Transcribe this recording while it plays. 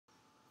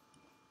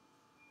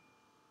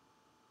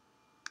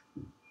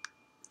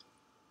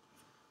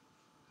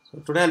So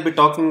today I'll be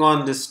talking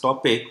on this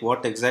topic,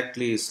 what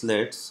exactly is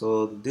SLED.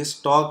 So this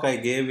talk I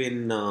gave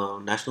in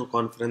National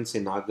Conference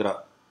in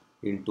Agra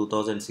in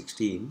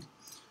 2016.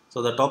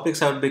 So the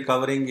topics I will be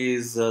covering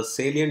is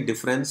salient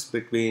difference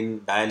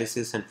between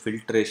dialysis and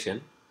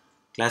filtration,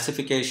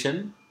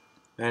 classification,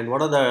 and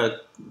what are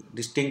the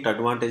distinct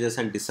advantages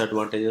and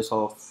disadvantages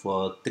of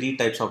three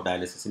types of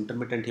dialysis: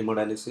 intermittent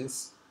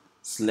hemodialysis,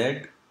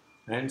 SLED,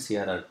 and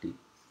CRRT.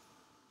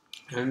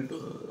 And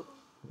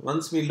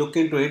once we look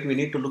into it, we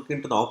need to look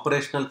into the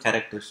operational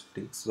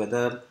characteristics,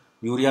 whether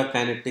urea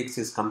kinetics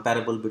is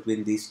comparable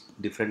between these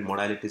different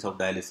modalities of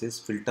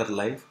dialysis, filter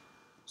life,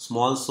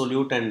 small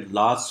solute and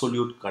large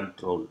solute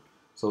control.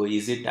 So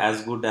is it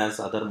as good as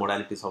other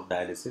modalities of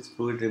dialysis,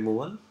 fluid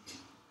removal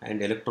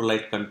and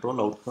electrolyte control,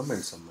 outcome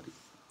and summary.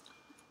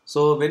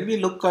 So when we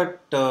look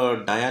at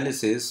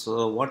dialysis,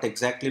 what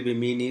exactly we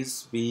mean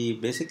is we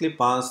basically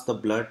pass the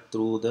blood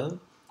through the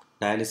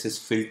dialysis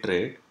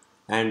filtrate,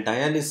 and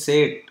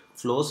dialysate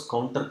flows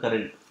counter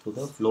current to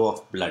the flow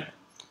of blood.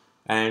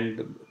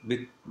 And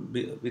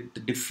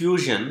with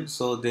diffusion,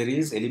 so there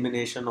is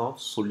elimination of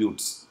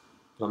solutes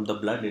from the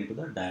blood into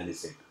the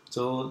dialysate.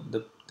 So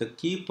the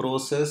key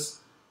process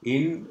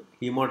in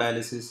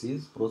hemodialysis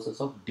is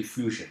process of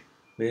diffusion,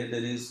 where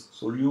there is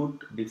solute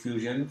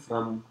diffusion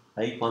from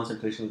high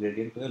concentration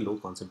gradient to a low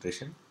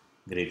concentration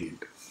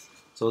gradient.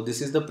 So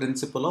this is the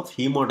principle of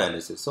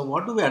hemodialysis. So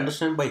what do we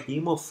understand by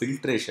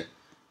hemofiltration?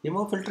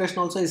 Hemofiltration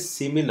also is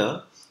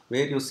similar,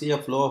 where you see a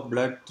flow of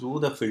blood through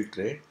the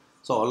filtrate.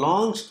 So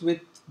along with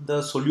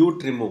the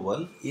solute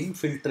removal, in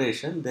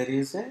filtration there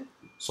is a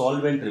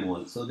solvent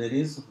removal. So there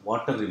is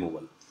water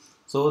removal.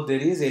 So there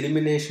is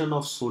elimination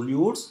of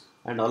solutes,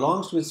 and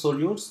along with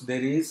solutes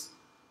there is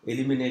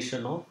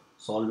elimination of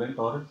solvent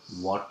or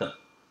water.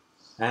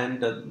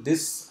 And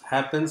this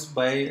happens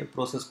by a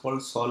process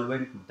called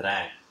solvent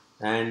drag.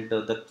 And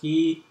the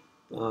key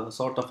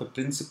sort of a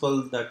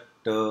principle that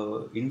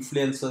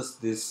influences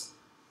this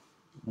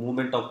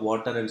movement of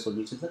water and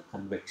solutes is the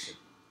convection,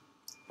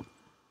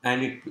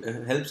 and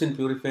it helps in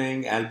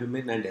purifying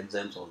albumin and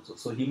enzymes also.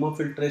 So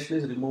hemofiltration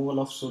is removal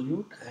of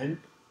solute and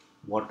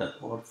water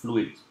or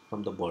fluids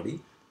from the body.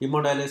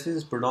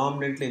 Hemodialysis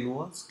predominantly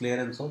involves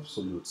clearance of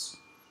solutes.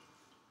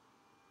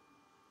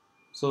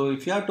 So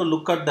if you have to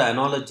look at the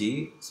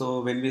analogy,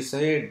 so when we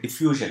say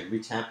diffusion,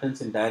 which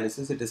happens in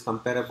dialysis, it is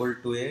comparable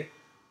to a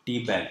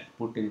tea bag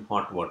put in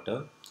hot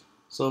water.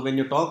 So when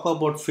you talk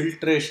about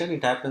filtration,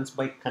 it happens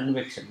by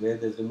convection, where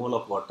there is removal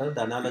of water.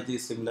 The analogy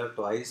is similar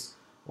to ice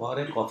or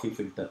a coffee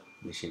filter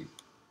machine.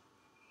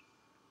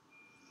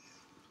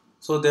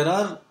 So there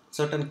are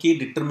certain key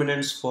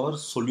determinants for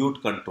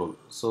solute control.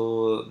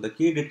 So the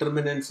key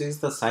determinants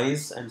is the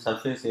size and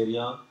surface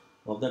area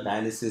of the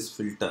dialysis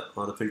filter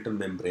or the filter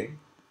membrane,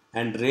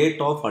 and rate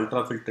of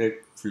ultrafiltrate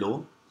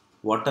flow,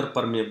 water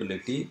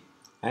permeability,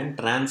 and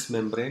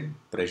transmembrane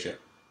pressure.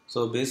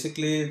 So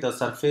basically the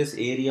surface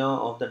area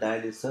of the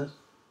dialyser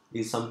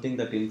is something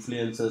that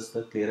influences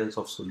the clearance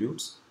of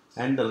solutes,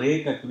 and the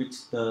rate at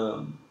which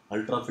the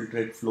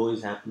ultrafiltrate flow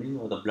is happening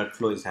or the blood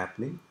flow is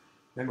happening,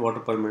 and water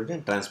permeability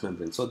and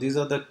transmembrane. So these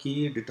are the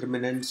key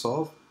determinants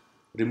of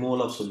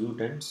removal of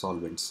solute and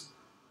solvents.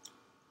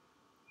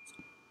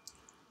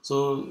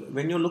 So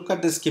when you look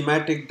at the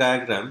schematic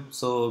diagram,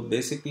 so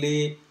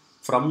basically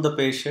from the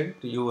patient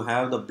you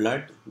have the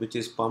blood which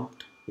is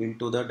pumped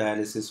into the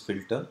dialysis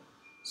filter.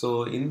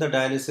 So in the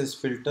dialysis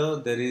filter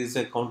there is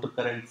a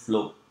countercurrent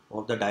flow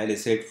of the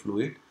dialysate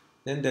fluid.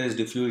 Then there is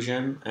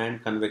diffusion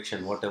and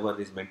convection, whatever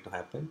is meant to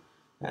happen,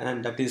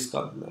 and that is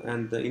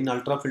in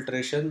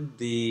ultrafiltration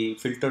the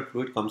filtered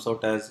fluid comes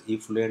out as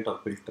effluent or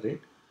filtrate,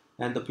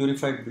 and the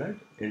purified blood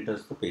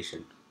enters the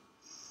patient.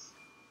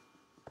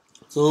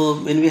 So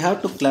when we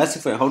have to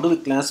classify, how do we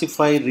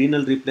classify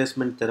renal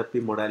replacement therapy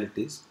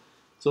modalities?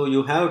 So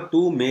you have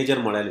two major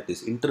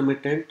modalities,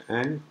 intermittent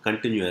and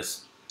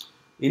continuous.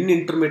 In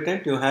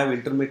intermittent, you have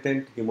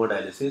intermittent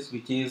hemodialysis,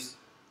 which is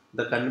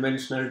the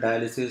conventional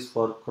dialysis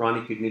for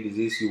chronic kidney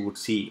disease you would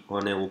see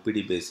on a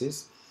OPD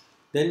basis.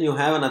 Then you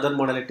have another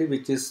modality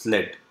which is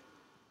SLED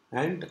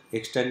and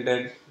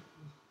extended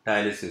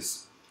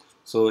dialysis.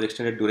 So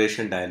extended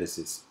duration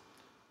dialysis.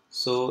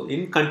 So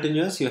in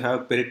continuous you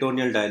have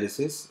peritoneal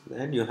dialysis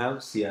and you have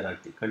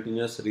CRRT,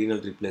 continuous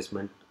renal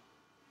replacement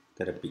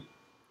therapy.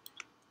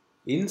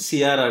 In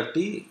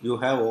CRRT you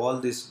have all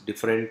these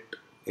different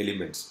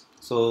elements.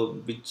 So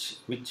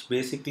which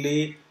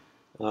basically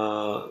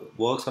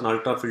works on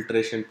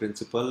ultrafiltration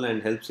principle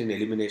and helps in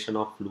elimination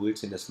of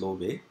fluids in a slow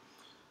way.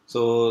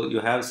 So you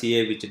have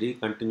CAVHD,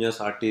 continuous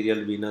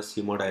arterial venous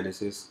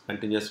hemodialysis,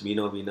 continuous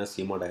veno-venous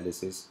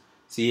hemodialysis.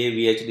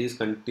 CAVHD is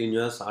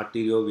continuous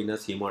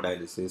arteriovenous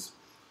hemodialysis,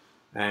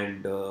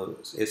 and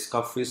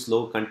SCUF is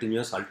slow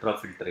continuous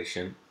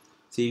ultrafiltration.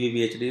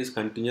 CVVHD is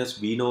continuous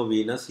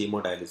veno-venous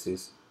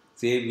hemodialysis.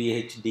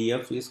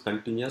 CVHDF is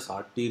continuous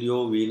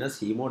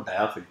arteriovenous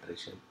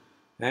hemodiafiltration,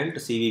 and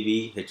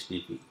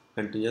CVVHDP,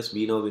 continuous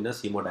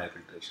veno-venous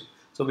hemodiafiltration.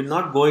 So we will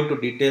not go into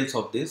details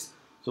of this.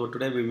 So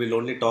today we will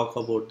only talk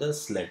about the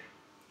SLED.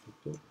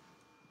 Okay.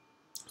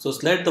 So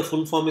SLED, the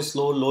full form is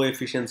slow low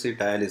efficiency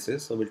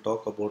dialysis. So we'll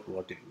talk about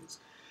what it means.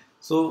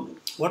 So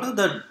what are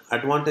the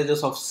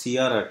advantages of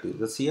CRRT?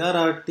 The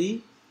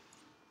CRRT,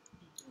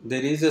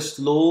 there is a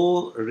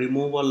slow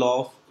removal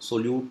of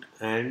solute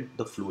and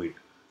the fluid.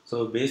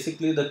 So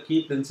basically the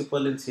key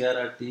principle in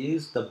CRRT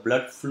is the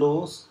blood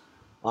flows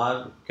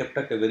are kept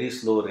at a very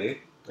slow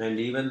rate, and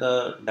even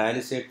the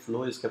dialysate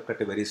flow is kept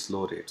at a very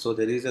slow rate. So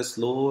there is a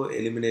slow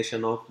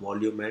elimination of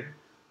volume and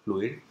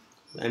fluid,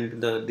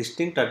 and the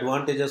distinct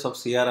advantages of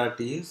CRRT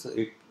is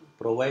it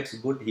provides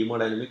good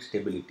hemodynamic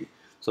stability.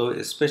 So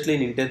especially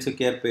in intensive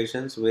care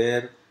patients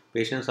where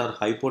patients are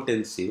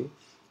hypotensive,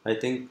 I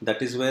think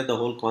that is where the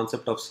whole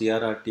concept of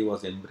CRRT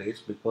was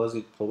embraced, because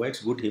it provides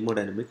good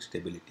hemodynamic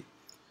stability.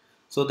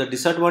 So the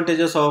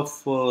disadvantages of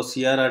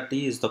CRRT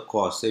is the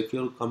cost. So if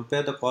you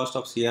compare the cost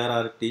of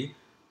CRRT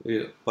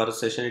per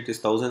session, it is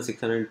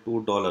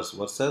 $1,602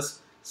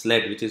 versus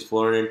SLED, which is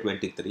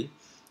 423,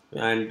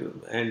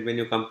 and when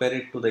you compare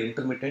it to the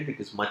intermittent, it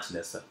is much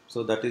lesser.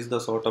 So that is the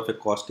sort of a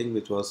costing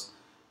which was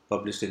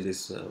published in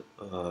this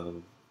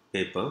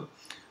paper.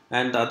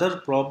 And the other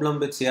problem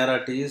with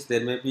CRRT is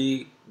there may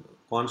be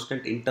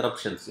constant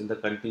interruptions in the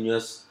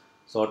continuous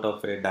sort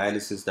of a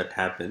dialysis that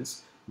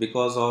happens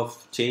because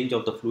of change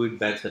of the fluid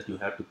bags that you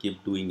have to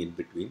keep doing in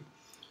between.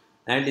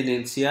 And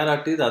in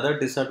CRRT, the other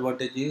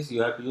disadvantage is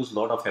you have to use a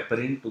lot of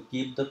heparin to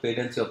keep the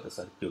patency of the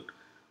circuit.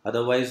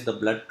 Otherwise, the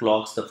blood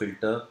clogs the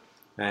filter,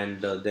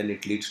 and then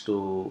it leads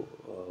to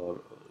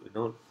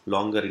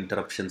longer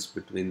interruptions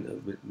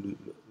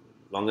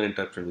longer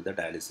interruption with the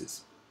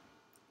dialysis.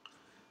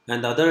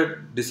 And the other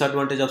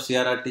disadvantage of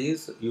CRRT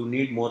is you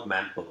need more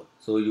manpower.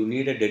 So you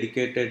need a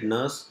dedicated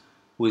nurse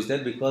who is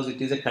there, because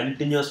it is a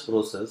continuous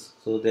process.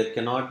 So there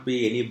cannot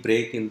be any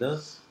break in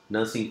the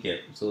nursing care.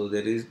 So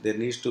there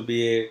needs to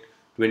be a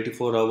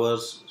 24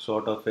 hours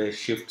sort of a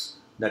shifts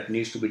that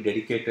needs to be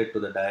dedicated to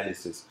the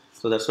dialysis.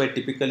 So that's why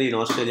typically in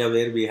Australia,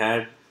 where we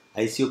had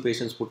ICU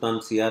patients put on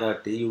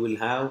CRRT, you will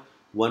have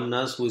one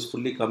nurse who is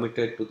fully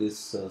committed to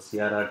this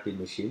CRRT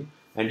machine,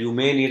 and you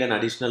may need an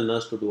additional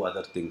nurse to do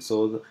other things.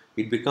 So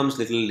it becomes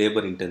little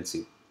labor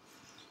intensive.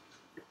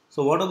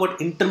 So what about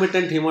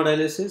intermittent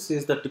hemodialysis?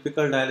 Is the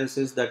typical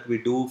dialysis that we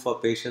do for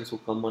patients who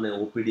come on an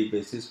OPD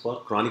basis for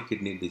chronic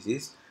kidney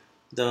disease.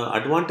 The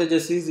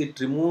advantages is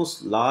it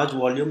removes large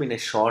volume in a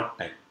short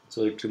time.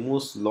 So it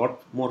removes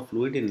lot more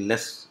fluid in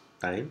less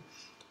time.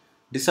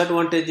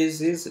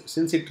 Disadvantages is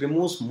since it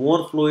removes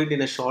more fluid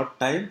in a short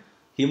time,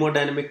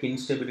 hemodynamic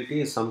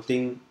instability is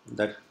something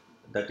that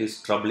is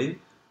troubling,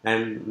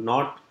 and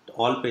not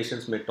all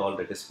patients may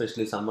tolerate,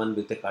 especially someone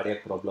with a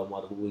cardiac problem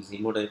or who is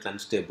hemodynamically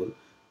unstable,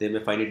 they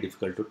may find it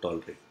difficult to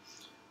tolerate.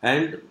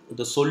 And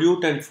the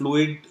solute and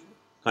fluid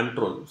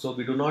control. So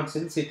we do not,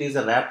 since it is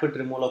a rapid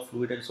removal of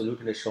fluid and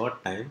solute in a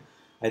short time,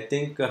 I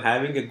think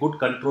having a good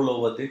control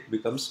over it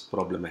becomes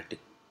problematic.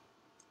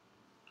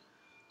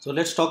 So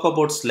let's talk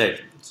about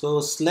SLED. So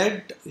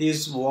SLED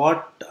is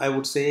what I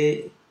would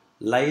say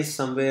lies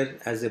somewhere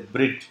as a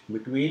bridge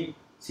between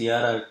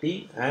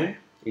CRRT and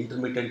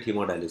intermittent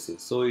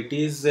hemodialysis. So it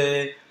is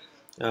a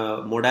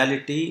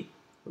modality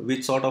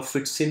which sort of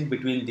fits in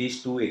between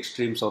these two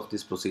extremes of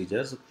these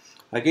procedures.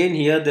 Again,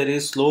 here there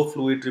is slow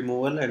fluid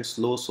removal and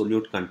slow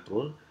solute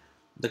control.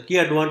 The key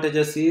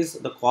advantages is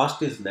the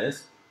cost is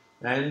less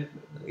and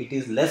it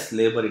is less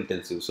labor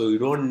intensive. So you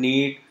don't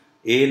need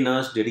a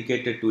nurse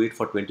dedicated to it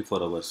for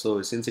 24 hours.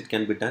 So since it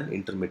can be done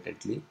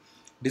intermittently.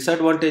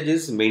 Disadvantage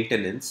is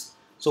maintenance.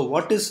 So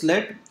what is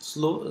SLED?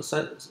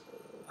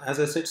 As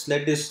I said,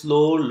 SLED is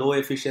slow, low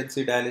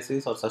efficiency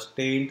dialysis or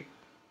sustained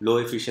low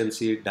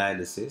efficiency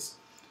dialysis.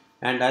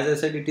 And as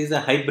I said, it is a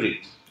hybrid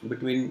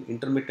between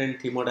intermittent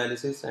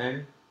hemodialysis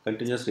and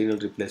continuous renal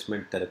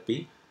replacement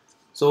therapy.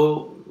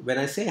 So when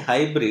I say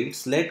hybrid,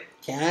 SLED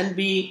can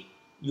be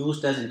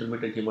used as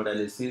intermittent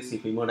hemodialysis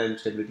if hemodynamic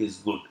stability is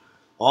good,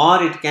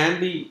 or it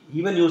can be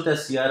even used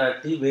as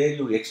CRRT where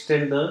you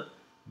extend the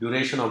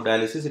duration of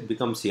dialysis, it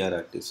becomes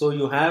CRRT. So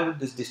you have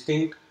this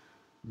distinct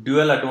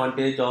dual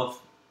advantage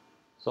of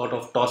sort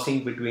of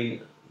tossing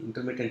between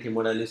intermittent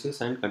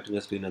hemodialysis and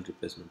continuous renal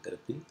replacement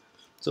therapy.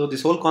 So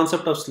this whole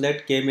concept of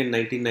SLED came in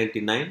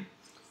 1999,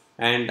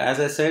 and as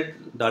I said,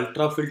 the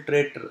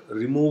ultrafiltrate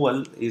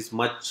removal is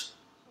much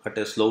at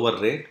a slower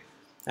rate,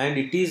 and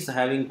it is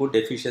having good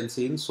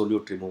efficiency in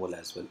solute removal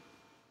as well.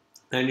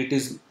 And it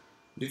is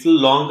little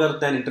longer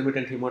than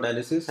intermittent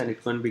hemodialysis, and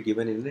it can be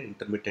given in an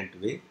intermittent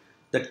way.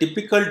 The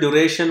typical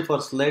duration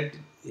for SLED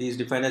is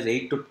defined as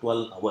 8 to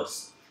 12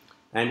 hours,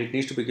 and it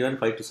needs to be given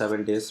 5 to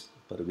 7 days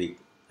per week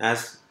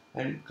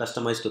and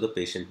customized to the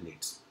patient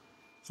needs.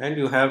 And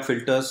you have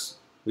filters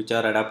which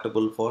are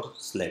adaptable for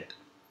SLED.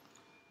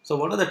 So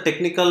what are the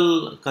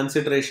technical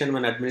consideration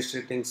when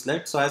administering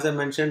SLED? So as I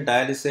mentioned,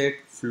 dialysate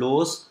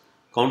flows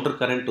counter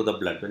current to the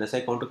blood. When I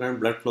say counter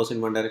current, blood flows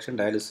in one direction,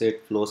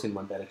 dialysate flows in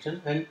one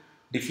direction, and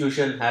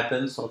diffusion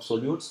happens of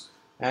solutes.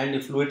 And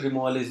if fluid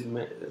removal is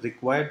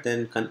required,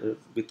 then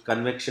with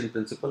convection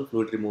principle,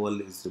 fluid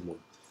removal is removed.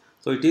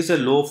 So it is a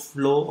low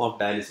flow of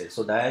dialysate.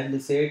 So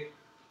dialysate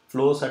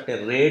flows at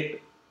a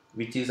rate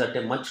which is at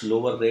a much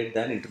lower rate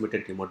than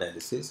intermittent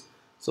hemodialysis.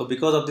 So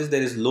because of this,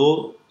 there is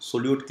low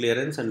solute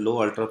clearance and low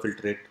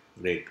ultrafiltrate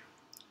rate.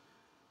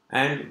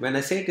 And when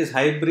I say it is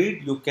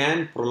hybrid, you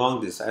can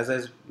prolong this. As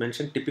I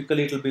mentioned,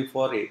 typically it will be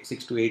for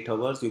 6 to 8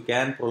 hours. You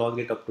can prolong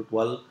it up to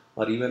 12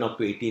 or even up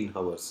to 18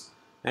 hours.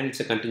 And it's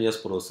a continuous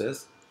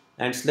process.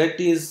 And SLED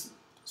is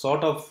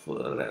sort of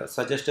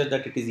suggested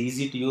that it is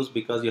easy to use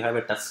because you have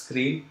a touch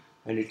screen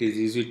and it is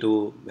easy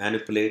to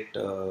manipulate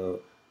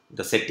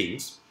the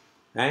settings.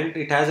 And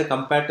it has a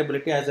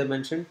compatibility, as I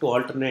mentioned, to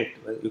alternate.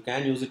 You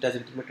can use it as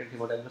intermittent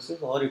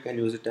hemodialysis or you can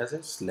use it as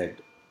a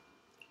SLED.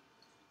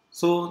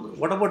 So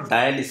what about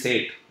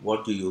dialysate,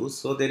 what you use?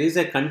 So there is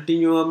a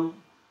continuous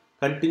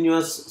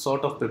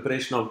sort of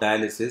preparation of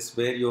dialysis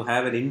where you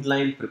have an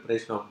inline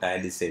preparation of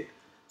dialysate.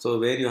 So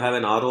where you have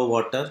an RO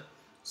water.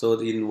 So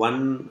in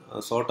one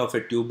sort of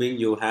a tubing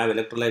you have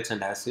electrolytes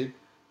and acid.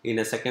 In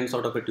a second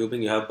sort of a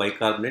tubing you have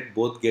bicarbonate.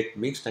 Both get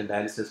mixed and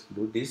dialysis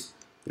fluid is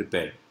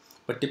prepared.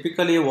 But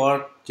typically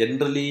what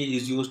generally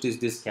is used is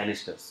this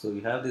canisters. So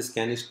you have these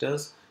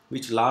canisters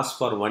which last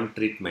for one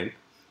treatment,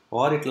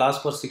 or it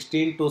lasts for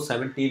 16 to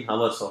 17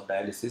 hours of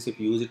dialysis if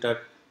you use it at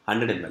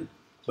 100 ml.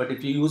 But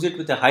if you use it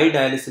with a high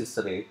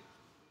dialysis rate,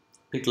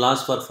 it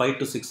lasts for 5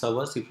 to 6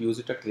 hours if you use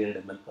it at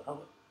 300 ml per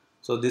hour.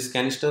 So this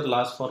canister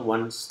lasts for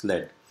one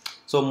SLED.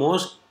 So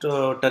most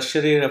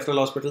tertiary referral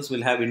hospitals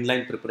will have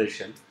inline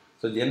preparation.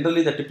 So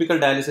generally the typical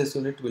dialysis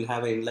unit will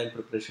have an inline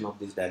preparation of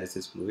this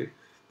dialysis fluid.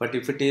 But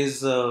if it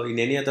is in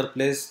any other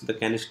place, the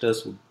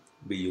canisters would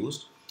be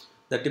used.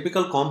 The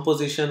typical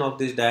composition of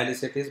this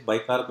dialysate is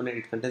bicarbonate.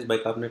 It contains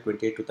bicarbonate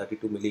 28 to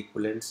 32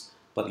 milliequivalents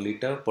per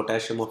liter,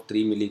 potassium of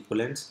 3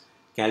 milliequivalents,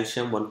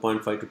 calcium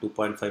 1.5 to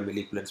 2.5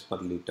 milliequivalents per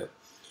liter.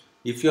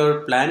 If you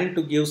are planning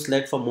to give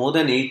SLED for more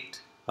than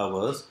 8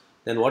 hours,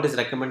 then what is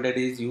recommended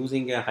is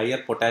using a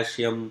higher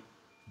potassium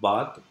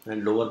bath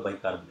and lower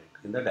bicarbonate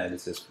in the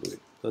dialysis fluid.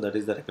 So that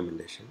is the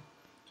recommendation.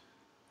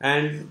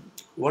 And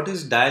what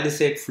is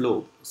dialysate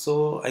flow?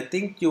 So I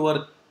think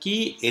your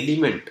key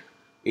element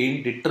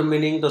in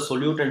determining the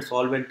solute and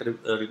solvent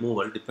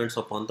removal depends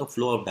upon the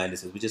flow of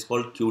dialysis, which is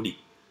called QD.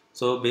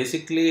 So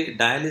basically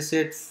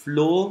dialysate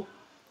flow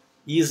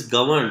is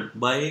governed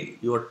by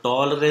your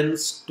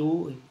tolerance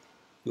to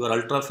your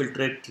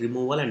ultrafiltrate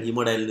removal and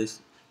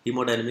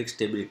hemodynamic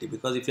stability.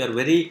 Because if you are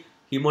very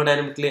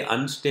hemodynamically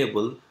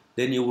unstable,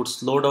 then you would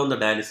slow down the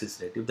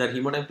dialysis rate. If they are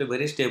hemodynamically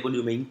very stable,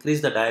 you may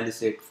increase the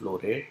dialysate flow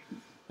rate.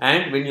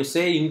 And when you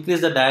say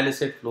increase the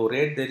dialysate flow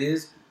rate, there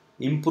is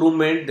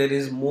improvement, there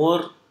is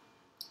more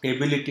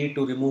ability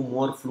to remove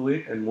more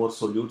fluid and more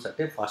solutes at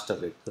a faster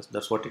rate.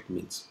 That's what it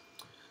means.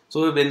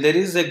 So when there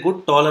is a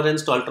good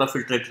tolerance to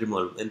ultrafiltrate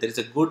removal, when there is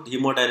a good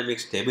hemodynamic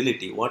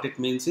stability, what it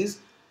means is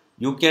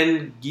you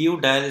can give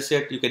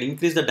dialysate, you can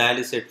increase the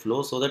dialysate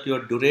flow so that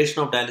your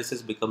duration of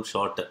dialysis becomes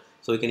shorter.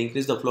 So you can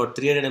increase the flow at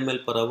 300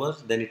 ml per hour,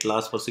 then it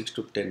lasts for 6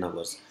 to 10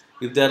 hours.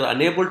 If they are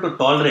unable to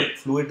tolerate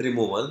fluid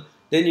removal,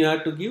 then you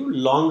have to give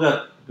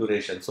longer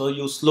duration. So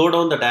you slow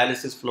down the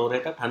dialysis flow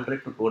rate at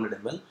 100 to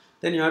 200 ml,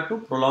 then you have to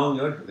prolong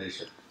your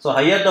duration. So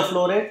higher the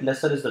flow rate,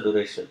 lesser is the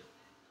duration.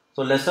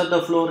 So lesser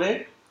the flow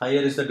rate,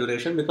 higher is the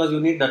duration, because you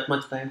need that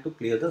much time to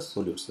clear the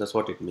solutes. That's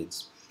what it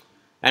means.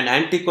 And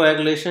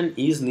anticoagulation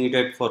is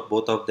needed for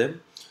both of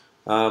them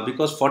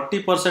because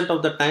 40%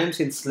 of the times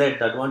in SLED,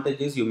 the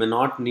advantage is you may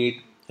not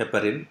need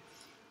heparin.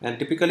 And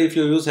typically if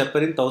you use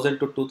heparin, 1000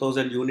 to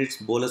 2000 units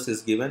bolus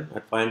is given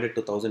at 500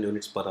 to 1000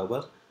 units per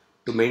hour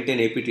to maintain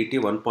APTT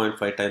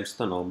 1.5 times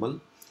the normal.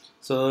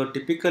 So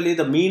typically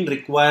the mean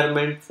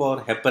requirement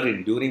for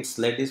heparin during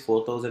SLED is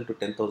 4000 to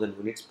 10,000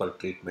 units per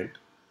treatment.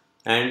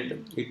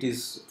 And it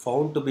is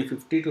found to be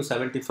 50 to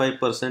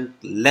 75%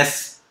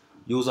 less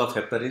use of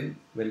heparin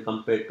when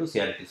compared to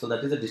CRT. So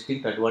that is the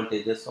distinct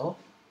advantages of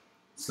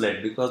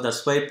SLED, because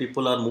that's why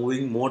people are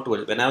moving more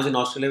towards. When I was in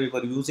Australia, we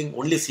were using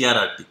only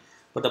CRRT.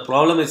 But the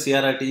problem with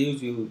CRRT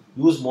is you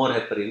use more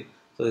heparin.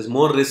 So there's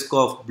more risk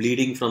of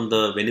bleeding from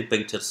the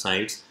venipuncture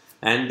sites,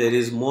 and there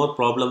is more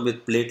problem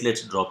with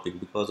platelets dropping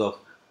because of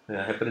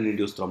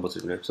heparin-induced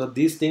thrombocytopenia. So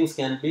these things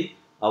can be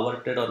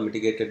averted or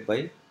mitigated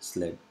by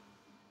SLED.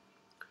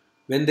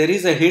 When there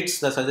is a hits,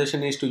 the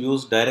suggestion is to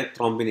use direct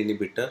thrombin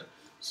inhibitor.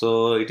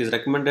 So it is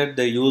recommended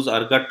they use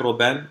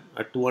argatroban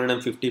at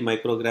 250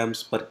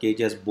 micrograms per kg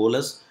as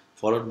bolus,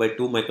 followed by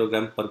 2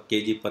 micrograms per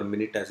kg per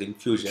minute as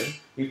infusion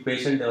if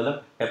patient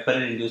develop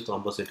heparin-induced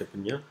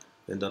thrombocytopenia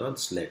when they are on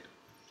SLED.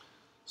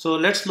 So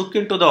let's look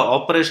into the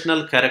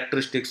operational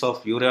characteristics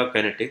of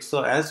ureokinetics.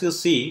 So as you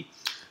see,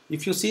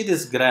 if you see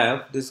this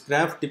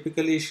graph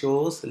typically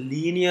shows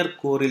linear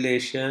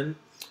correlation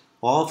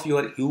of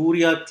your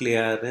urea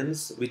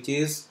clearance, which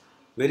is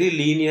very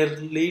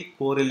linearly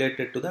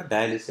correlated to the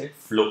dialysate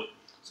flow.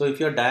 So if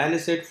your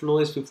dialysate flow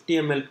is 50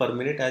 ml per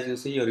minute, as you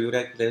see, your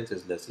urea clearance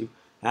is less.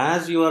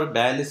 As your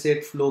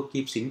dialysate flow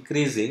keeps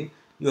increasing,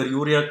 your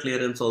urea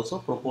clearance also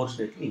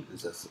proportionately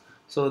increases.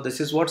 So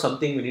this is what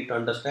something we need to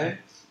understand,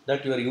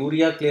 that your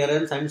urea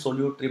clearance and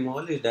solute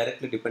removal is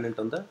directly dependent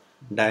on the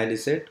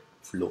dialysate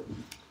flow.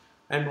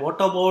 And what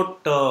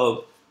about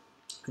the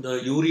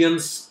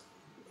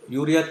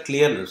urea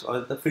clearance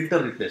or the filter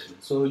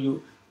replacement. So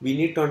we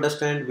need to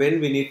understand when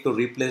we need to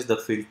replace the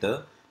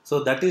filter.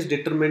 So that is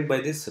determined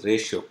by this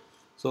ratio.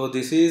 So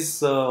this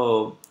is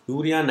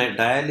urea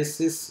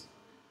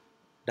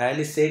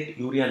dialysate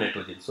urea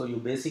nitrogen. So you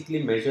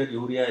basically measure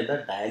urea in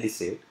the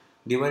dialysate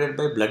divided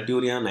by blood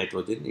urea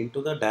nitrogen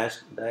into the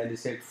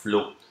dialysate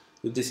flow.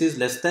 If this is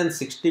less than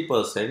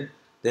 60%,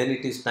 then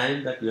it is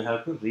time that you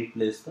have to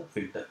replace the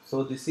filter.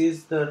 So this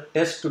is the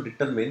test to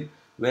determine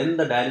when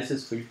the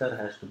dialysis filter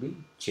has to be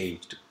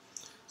changed.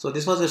 So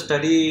this was a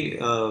study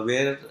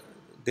where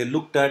they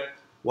looked at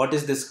what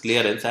is this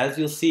clearance. As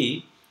you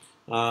see,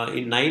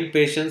 in 9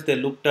 patients, they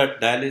looked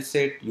at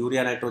dialysate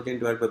urea nitrogen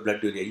divided by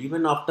blood urea.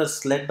 Even after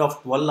SLED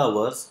of 12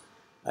 hours,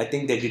 I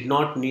think they did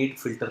not need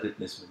filter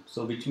replacement.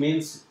 So which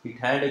means it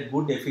had a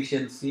good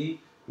efficiency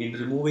in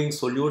removing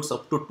solutes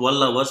up to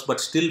 12 hours, but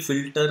still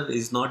filter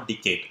is not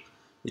decayed,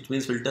 which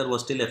means filter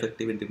was still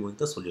effective in removing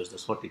the solutes.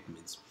 That's what it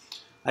means.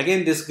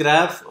 Again, this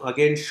graph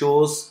again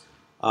shows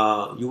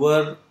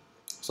your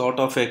sort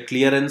of a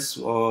clearance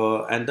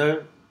and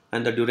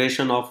the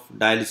duration of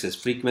dialysis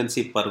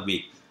frequency per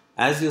week.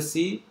 As you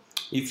see,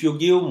 if you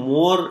give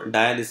more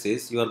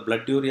dialysis, your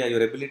blood urea,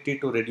 your ability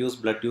to reduce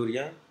blood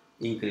urea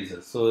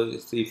increases. So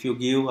if you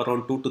give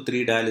around 2 to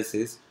 3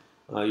 dialysis,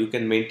 you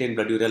can maintain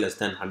blood urea less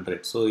than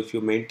 100. So if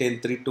you maintain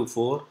 3 to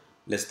 4,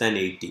 less than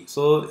 80.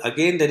 So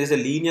again, there is a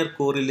linear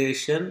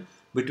correlation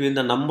between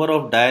the number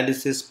of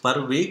dialysis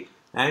per week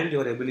and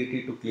your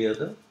ability to clear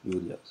the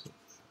urea.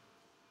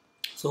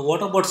 So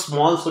what about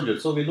small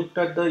solutes? So we looked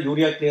at the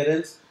urea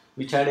clearance,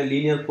 which had a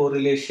linear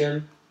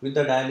correlation with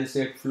the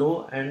dialysate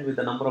flow and with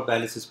the number of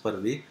dialysis per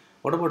week.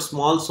 What about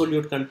small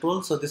solute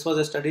control? So this was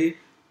a study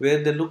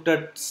where they looked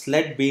at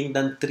SLED being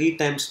done 3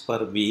 times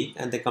per week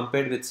and they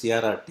compared with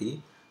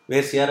CRRT,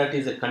 where CRRT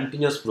is a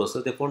continuous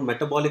process. They found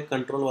metabolic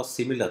control was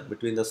similar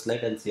between the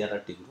SLED and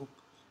CRRT group,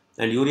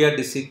 and urea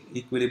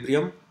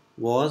disequilibrium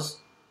was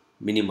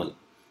minimal.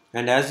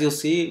 And as you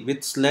see,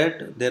 with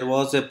SLED, there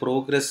was a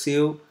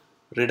progressive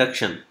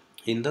reduction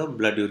in the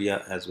blood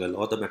urea as well,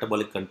 or the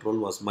metabolic control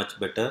was much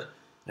better,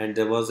 and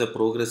there was a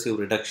progressive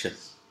reduction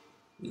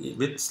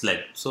with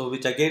SLED. So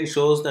which again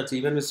shows that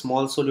even with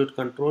small solute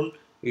control,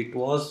 it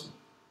was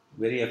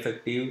very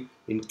effective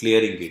in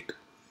clearing it.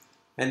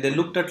 And they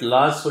looked at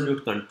large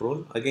solute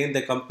control. Again,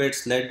 they compared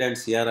SLED and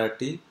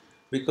CRRT,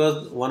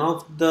 because one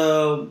of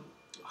the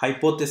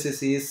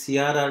hypothesis is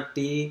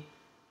CRRT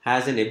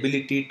has an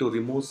ability to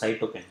remove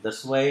cytokines.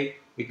 That's why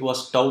it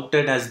was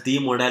touted as the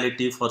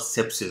modality for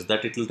sepsis,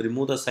 that it will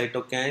remove the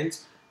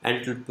cytokines and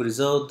it will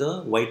preserve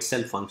the white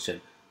cell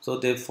function. So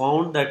they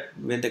found that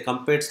when they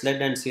compared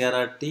SLED and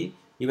CRRT,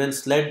 even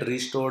SLED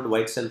restored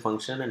white cell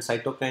function and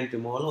cytokine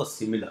removal was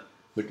similar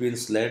between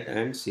SLED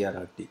and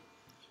CRRT.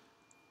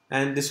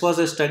 And this was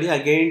a study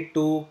again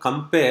to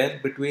compare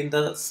between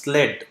the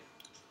SLED.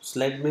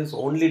 SLED means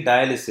only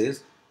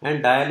dialysis,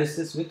 and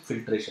dialysis with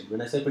filtration.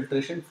 When I say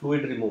filtration,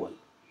 fluid removal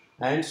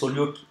and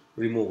solute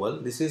removal.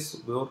 This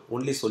is your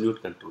only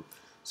solute control.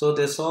 So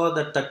they saw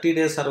that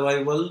 30-day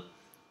survival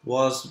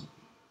was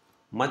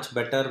much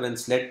better when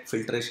SLED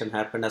filtration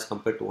happened as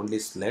compared to only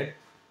SLED.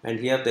 And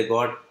here they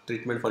got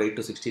treatment for 8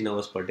 to 16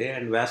 hours per day,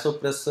 and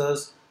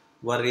vasopressors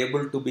were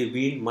able to be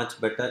weaned much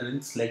better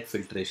in SLED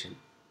filtration.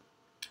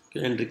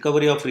 And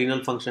recovery of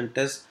renal function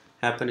tests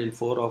happened in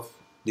 4 of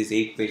these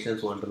 8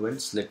 patients who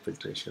underwent SLED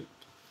filtration.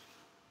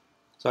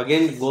 So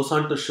again, it goes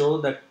on to show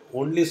that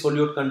only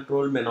solute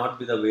control may not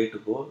be the way to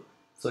go.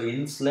 So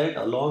in SLED,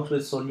 along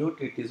with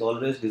solute, it is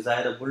always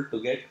desirable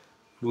to get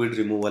fluid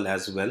removal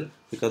as well,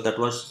 because that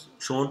was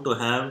shown to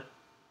have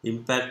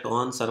impact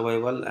on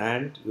survival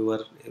and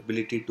your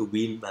ability to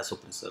wean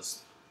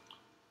vasopressors.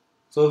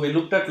 So we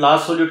looked at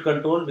large solute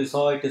control, we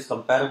saw it is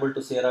comparable to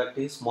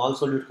CRRT. Small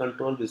solute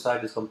control, we saw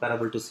it is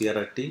comparable to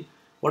CRRT.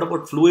 What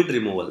about fluid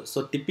removal?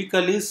 So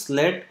typically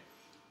SLED,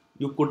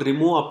 you could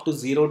remove up to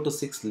 0 to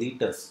 6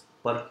 liters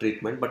per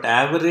treatment, but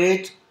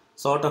average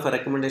sort of a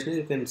recommendation is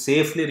you can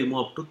safely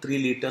remove up to 3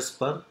 liters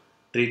per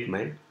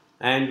treatment,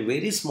 and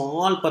very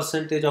small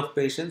percentage of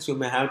patients you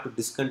may have to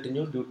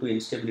discontinue due to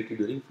instability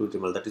during fluid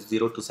removal, that is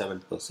 0 to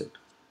 7%.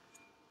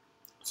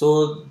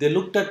 So they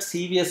looked at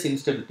CVS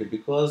instability,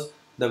 because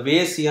the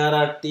way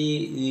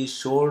CRRT is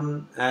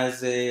shown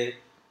as a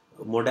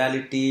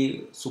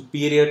modality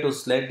superior to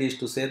SLED is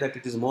to say that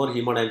it is more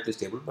hemodynamically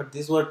stable. But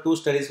these were 2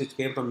 studies which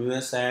came from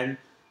US and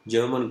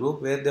German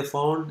group, where they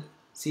found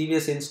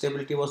CVS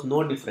instability was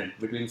no different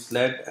between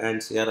SLED and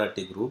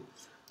CRRT group.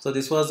 So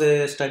this was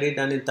a study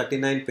done in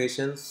 39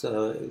 patients.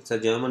 It's a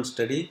German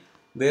study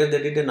where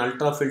they did an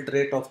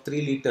ultrafiltrate of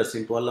 3 liters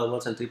in 12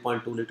 hours and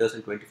 3.2 liters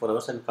in 24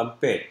 hours and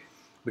compared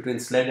between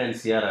SLED and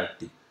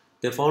CRRT.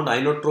 They found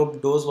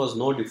inotrope dose was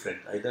no different.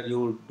 Either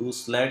you do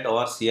SLED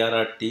or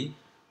CRRT,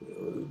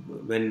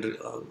 when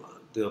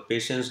the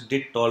patients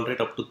did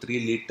tolerate up to 3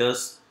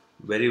 liters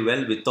very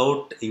well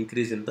without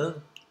increase in the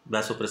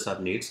vasopressor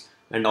needs,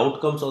 and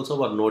outcomes also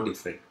were no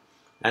different.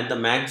 And the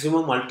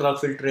maximum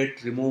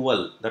ultrafiltrate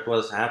removal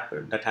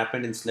that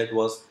happened in SLED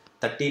was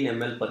 13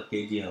 ml per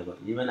kg hour.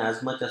 Even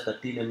as much as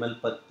 13 ml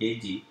per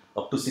kg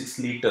up to 6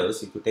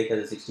 liters, if you take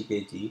as a 60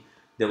 kg,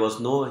 there was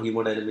no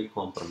hemodynamic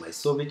compromise.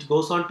 So which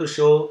goes on to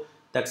show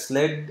that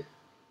SLED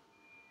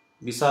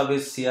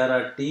vis-a-vis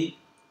CRRT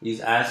is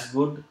as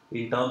good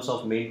in terms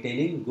of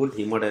maintaining good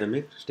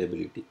hemodynamic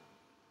stability.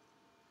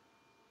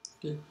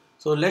 Okay.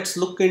 So let's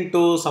look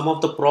into some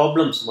of the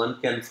problems one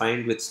can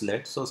find with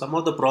SLED. So some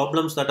of the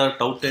problems so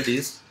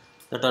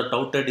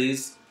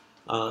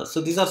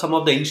these are some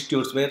of the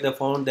institutes where they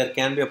found there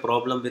can be a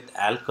problem with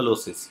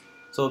alkalosis.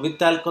 So with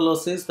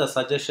alkalosis,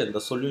 the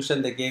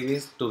solution they gave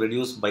is to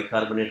reduce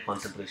bicarbonate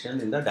concentration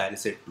in the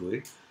dialysate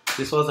fluid.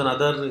 This was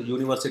another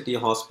university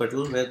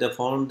hospital where they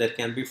found there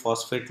can be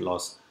phosphate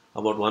loss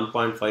about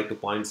 1.5 to zero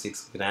point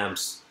 0.6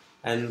 grams,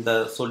 and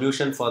the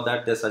solution for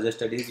that they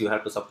suggested is you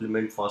have to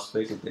supplement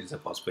phosphate if there is a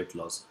phosphate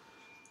loss.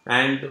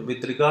 And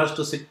with regards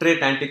to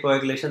citrate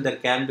anticoagulation, there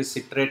can be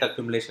citrate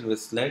accumulation with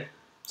SLED.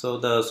 So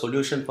the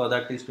solution for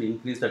that is to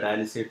increase the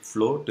dialysate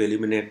flow to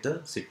eliminate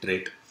the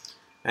citrate.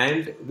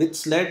 And with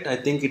SLED, I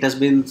think it has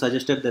been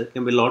suggested there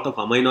can be a lot of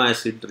amino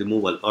acid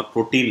removal or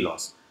protein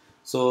loss.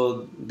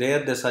 So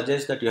there they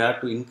suggest that you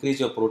have to increase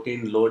your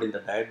protein load in the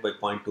diet by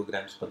 0.2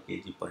 grams per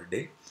kg per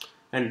day.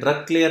 And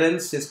drug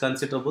clearance is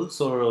considerable,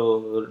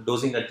 so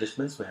dosing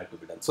adjustments may have to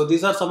be done. So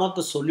these are some of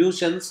the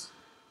solutions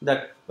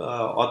that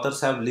authors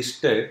have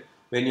listed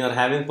when you are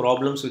having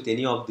problems with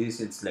any of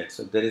these in SLED.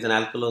 So if there is an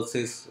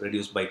alkalosis,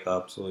 reduce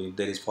bicarb. So if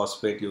there is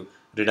phosphate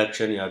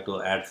reduction, you have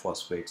to add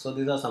phosphate. So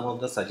these are some of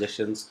the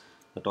suggestions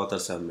that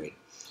authors have made.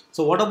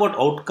 So what about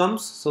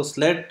outcomes? So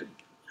SLED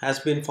has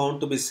been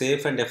found to be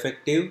safe and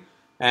effective,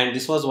 and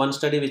this was one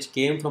study which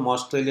came from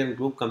Australian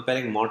group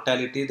comparing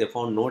mortality. They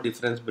found no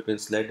difference between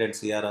SLED and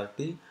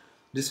CRRT.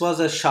 This was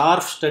a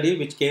SHARP study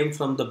which came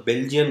from the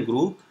Belgian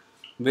group,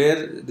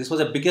 where this was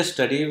the biggest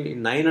study.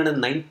 In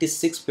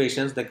 996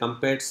 patients they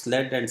compared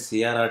SLED and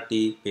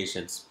CRRT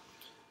patients,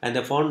 and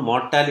they found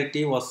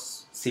mortality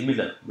was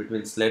similar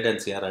between SLED and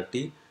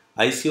CRRT.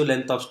 ICU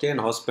length of stay and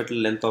hospital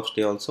length of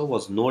stay also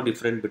was no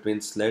different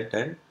between SLED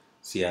and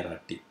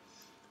CRRT.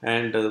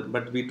 And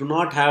but we do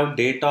not have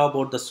data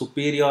about the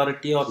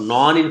superiority or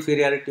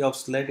non-inferiority of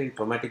SLED in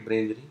traumatic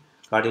brain injury,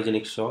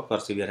 cardiogenic shock, or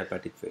severe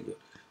hepatic failure.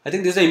 I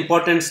think this is an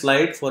important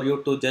slide for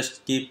you to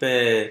just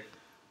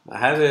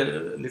have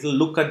a little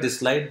look at this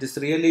slide. This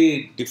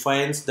really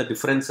defines the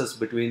differences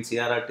between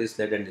CRRT,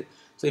 SLED, and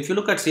so if you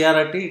look at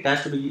CRRT, it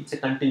has to be, it's a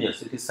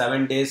continuous. It is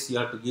 7 days. You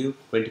have to give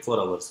 24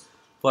 hours.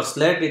 For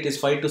SLED, it is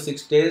 5 to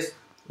 6 days.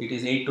 It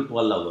is 8 to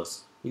 12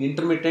 hours. In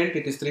intermittent,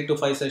 it is 3 to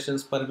 5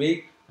 sessions per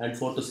week and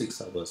 4 to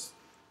 6 hours.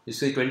 You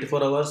see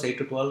 24 hours, 8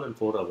 to 12 and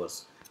 4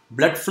 hours.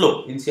 Blood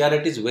flow in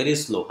CRRT is very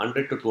slow,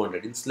 100 to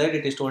 200. In SLED,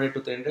 it is 200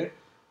 to 300.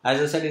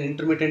 As I said, in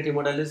intermittent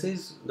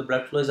hemodialysis, the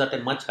blood flow is at a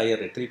much higher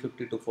rate,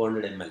 350 to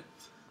 400 ml.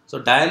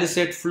 So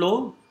dialysate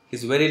flow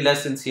is very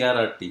less in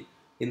CRRT.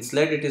 In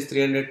SLED, it is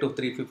 300 to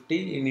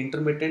 350. In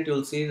intermittent, you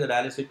will see the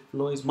dialysate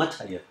flow is much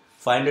higher,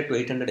 500 to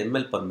 800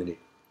 ml per minute.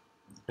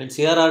 In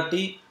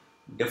CRRT,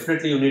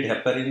 definitely you need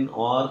heparin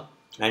or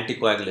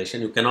anticoagulation.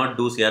 You cannot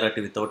do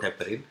CRRT without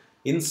heparin.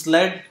 In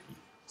SLED,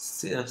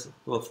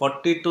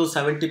 40 to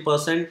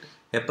 70%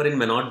 heparin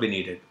may not be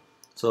needed.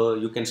 So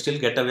you can still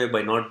get away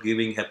by not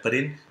giving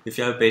heparin if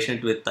you have a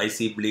patient with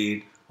IC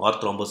bleed or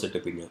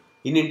thrombocytopenia.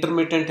 In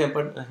intermittent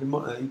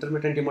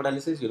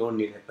hemodialysis, you don't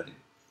need heparin.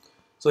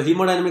 So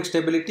hemodynamic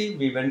stability,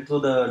 we went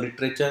through the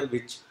literature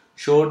which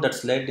showed that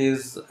SLED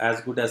is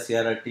as good as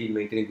CRRT in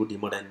maintaining good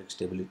hemodynamic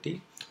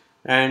stability.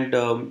 And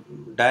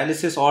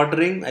dialysis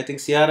ordering, I think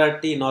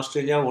CRRT in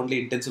Australia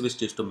only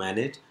intensivist used to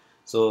manage.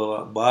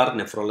 So bar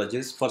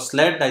nephrologist. For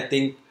SLED, I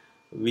think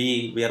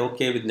we are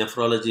okay with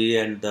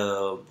nephrology and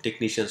the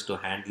technicians to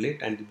handle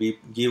it, and we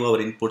give our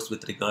inputs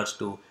with regards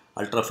to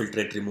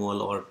ultrafiltrate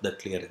removal or the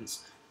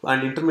clearance.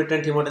 And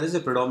intermittent hemodialysis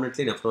is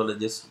predominantly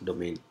nephrologist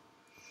domain.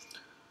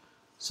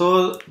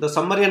 So the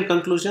summary and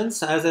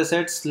conclusions, as I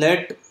said,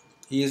 SLED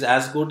is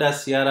as good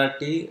as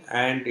CRRT,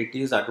 and it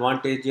is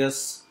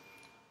advantageous.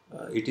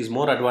 It is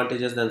more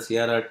advantageous than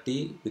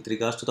CRRT with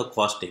regards to the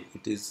costing.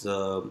 It is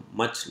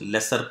much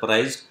lesser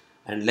priced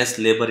and less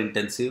labor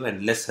intensive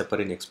and less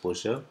heparin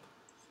exposure.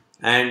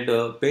 And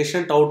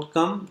patient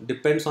outcome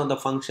depends on the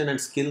function and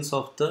skills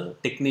of the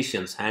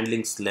technicians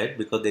handling SLED,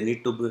 because they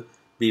need to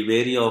be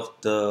wary of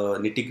the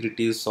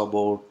nitty-gritties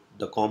about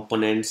the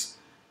components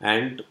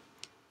and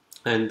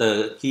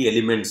the key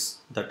elements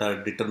that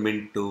are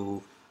determined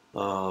to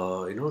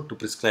to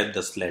prescribe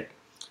the SLED.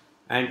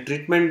 And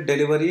treatment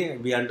delivery,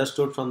 we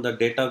understood from the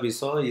data we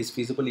saw, is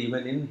feasible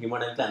even in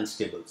hemodynamically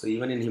unstable. So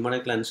even in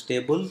hemodynamically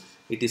unstable,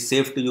 it is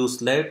safe to use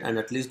SLED, and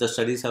at least the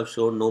studies have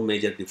shown no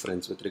major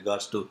difference with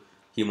regards to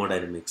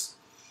hemodynamics.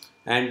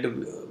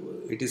 And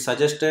it is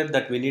suggested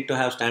that we need to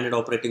have standard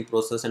operating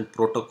process and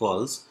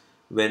protocols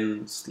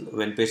when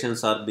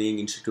patients are being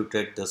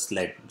instituted the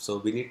SLED. So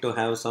we need to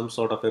have some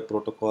sort of a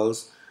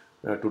protocols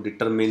to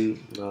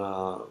determine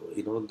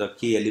the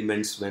key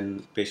elements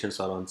when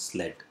patients are on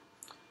SLED.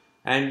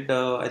 And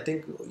I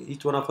think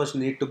each one of us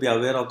need to be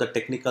aware of the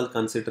technical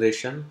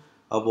consideration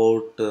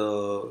about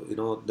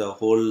the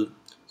whole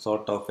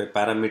sort of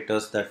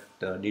parameters that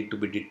need to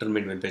be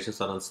determined when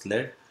patients are on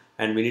SLED.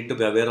 and we need to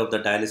be aware of the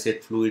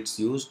dialysate fluids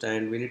used,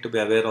 and we need to be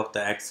aware of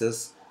the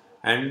access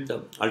and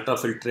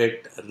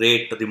ultrafiltrate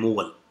rate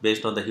removal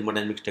based on the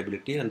hemodynamic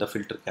stability and the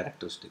filter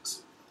characteristics.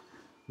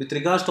 With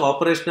regards to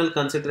operational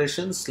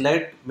considerations,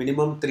 SLED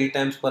minimum 3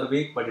 times per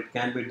week, but it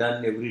can be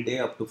done every day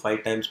up to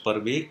 5 times per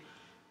week.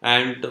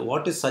 And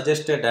what is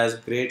suggested as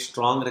great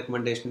strong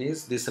recommendation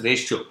is this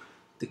ratio.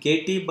 The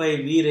KT by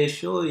V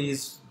ratio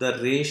is the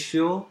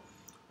ratio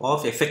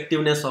of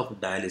effectiveness of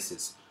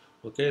dialysis.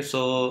 Okay,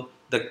 so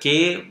the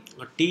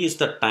T is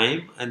the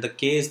time and the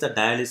K is the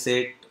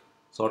dialysate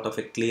sort of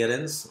a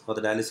clearance or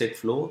the dialysate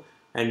flow,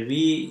 and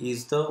V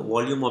is the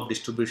volume of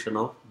distribution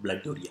of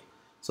blood urea.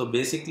 So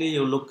basically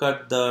you look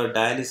at the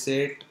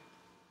dialysate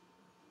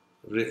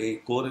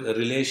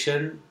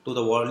relation to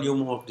the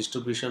volume of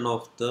distribution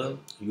of the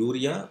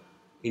urea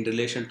in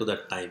relation to the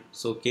time.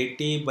 So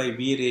KT by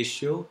V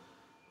ratio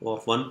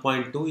of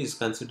 1.2 is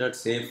considered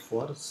safe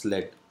for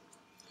SLED.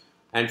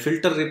 And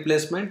filter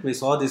replacement, we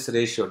saw this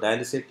ratio,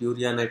 dialysate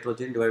urea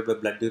nitrogen divided by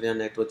blood urea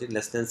nitrogen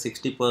less than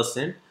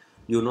 60%,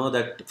 you know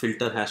that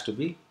filter has to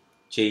be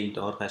changed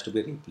or has to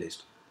be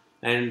replaced.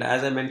 And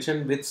as I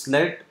mentioned, with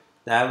SLED,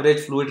 the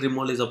average fluid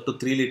removal is up to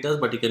 3 liters,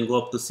 but you can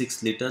go up to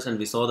 6 liters, and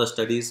we saw the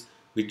studies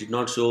which did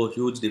not show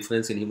huge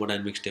difference in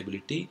hemodynamic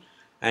stability.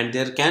 And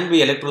there can be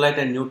electrolyte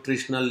and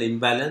nutritional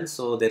imbalance,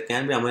 so there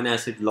can be amino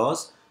acid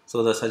loss.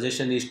 So the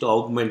suggestion is to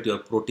augment your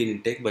protein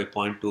intake by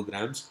 0.2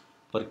 grams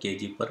per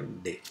kg per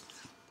day.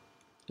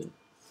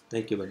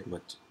 Thank you very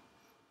much.